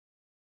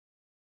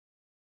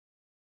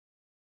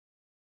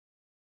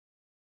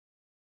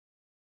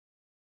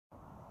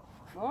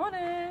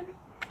Morning.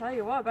 Tell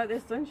you what about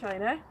this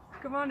sunshine, eh?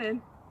 Come on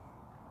in.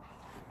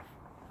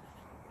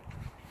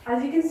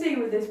 As you can see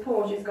with this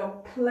porch, it's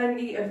got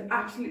plenty of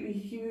absolutely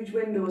huge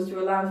windows to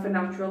allow for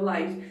natural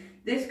light.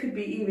 This could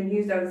be even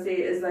used, I would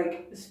say, as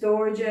like a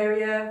storage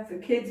area for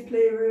kids'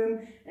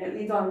 playroom, and it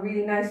leads on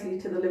really nicely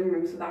to the living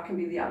room, so that can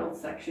be the adult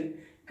section.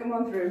 Come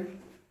on through.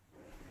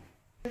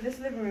 This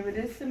living room, it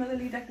is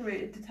similarly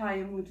decorated to tie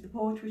in with the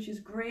porch, which is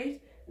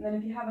great. And then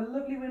if you have a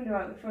lovely window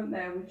out the front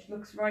there, which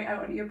looks right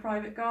out into your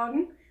private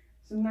garden,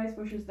 some nice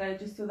bushes there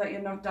just so that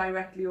you're not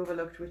directly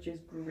overlooked, which is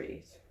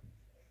great.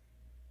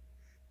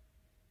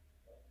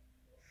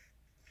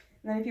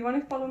 And then if you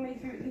want to follow me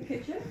through to the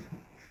kitchen,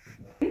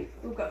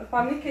 we've got the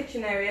family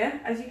kitchen area.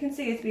 As you can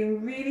see, it's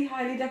been really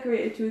highly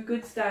decorated to a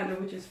good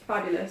standard, which is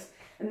fabulous.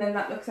 And then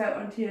that looks out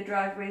onto your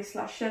driveway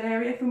 / shed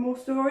area for more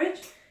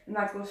storage. And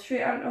that goes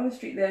straight out on the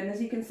street there. And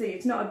as you can see,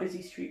 it's not a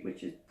busy street,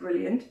 which is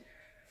brilliant.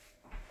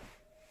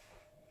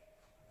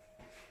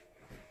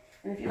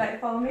 And if you'd like to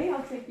follow me,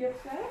 I'll take you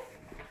upstairs.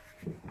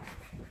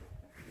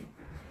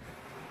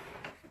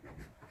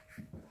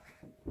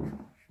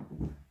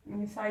 On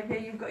your side here,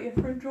 you've got your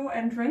front door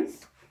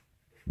entrance,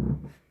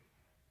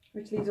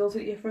 which leads also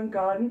to your front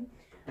garden.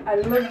 I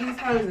love these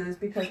houses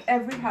because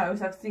every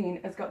house I've seen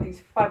has got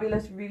these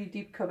fabulous, really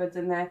deep cupboards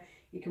in there.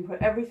 You can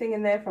put everything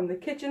in there from the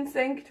kitchen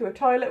sink to a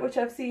toilet, which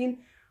I've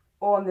seen,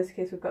 or in this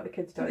case, we've got the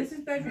kids' toilet. So this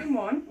is bedroom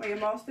 1, or your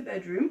master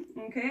bedroom.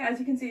 Okay, as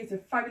you can see, it's a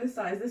fabulous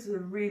size. This is a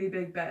really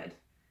big bed.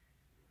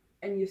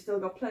 And you've still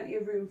got plenty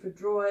of room for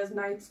drawers,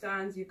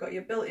 nightstands. You've got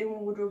your built-in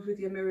wardrobes with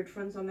your mirrored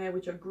fronts on there,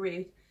 which are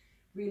great.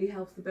 Really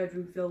helps the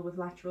bedroom fill with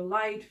natural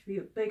light,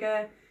 feel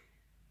bigger.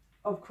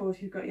 Of course,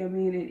 you've got your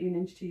main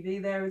 18-inch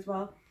TV there as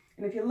well.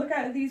 And if you look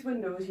out of these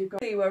windows, you've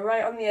got, see, we're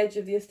right on the edge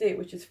of the estate,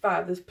 which is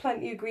fab. There's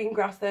plenty of green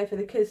grass there for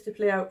the kids to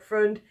play out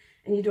front,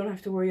 and you don't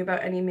have to worry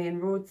about any main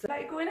roads. So,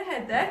 right, going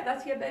ahead there,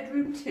 that's your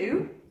bedroom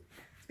 2.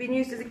 It's been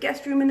used as a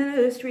guest room and a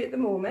nursery at the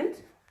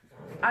moment.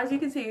 As you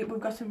can see, we've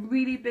got some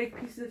really big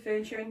pieces of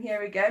furniture in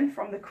here again,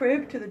 from the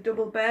crib to the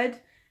double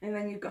bed, and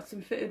then you've got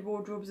some fitted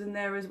wardrobes in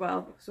there as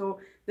well. So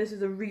this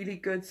is a really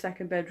good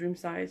second bedroom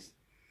size.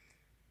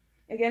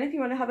 Again, if you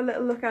want to have a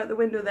little look out the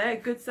window there, a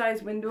good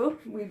sized window.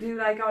 We do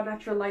like our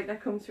natural light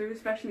that comes through,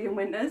 especially in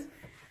winters.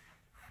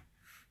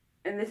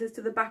 And this is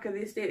to the back of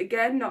the estate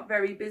again, not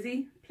very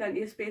busy,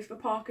 plenty of space for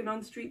parking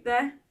on street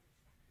there.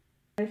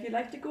 And if you'd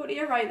like to go to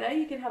your right there,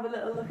 you can have a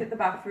little look at the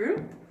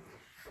bathroom.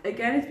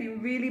 Again, it's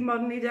been really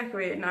modernly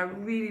decorated, and I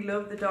really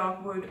love the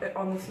dark wood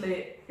on the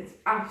slate. It's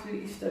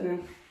absolutely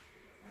stunning.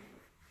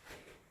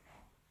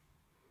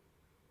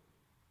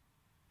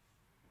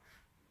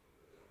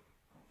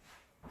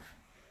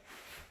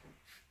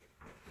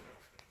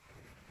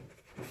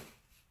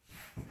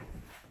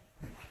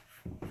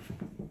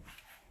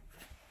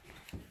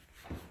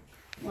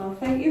 Well,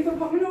 thank you for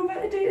popping over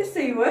today to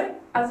see it.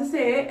 As I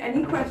say,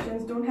 any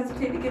questions, don't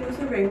hesitate to give us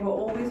a ring. We're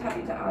always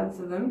happy to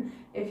answer them.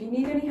 If you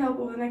need any help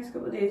over the next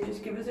couple of days,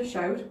 just give us a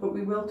shout, but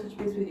we will touch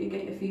base with you,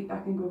 get your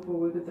feedback and go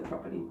forward with the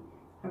property.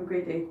 Have a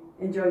great day.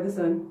 Enjoy the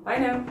sun. Bye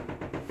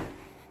now.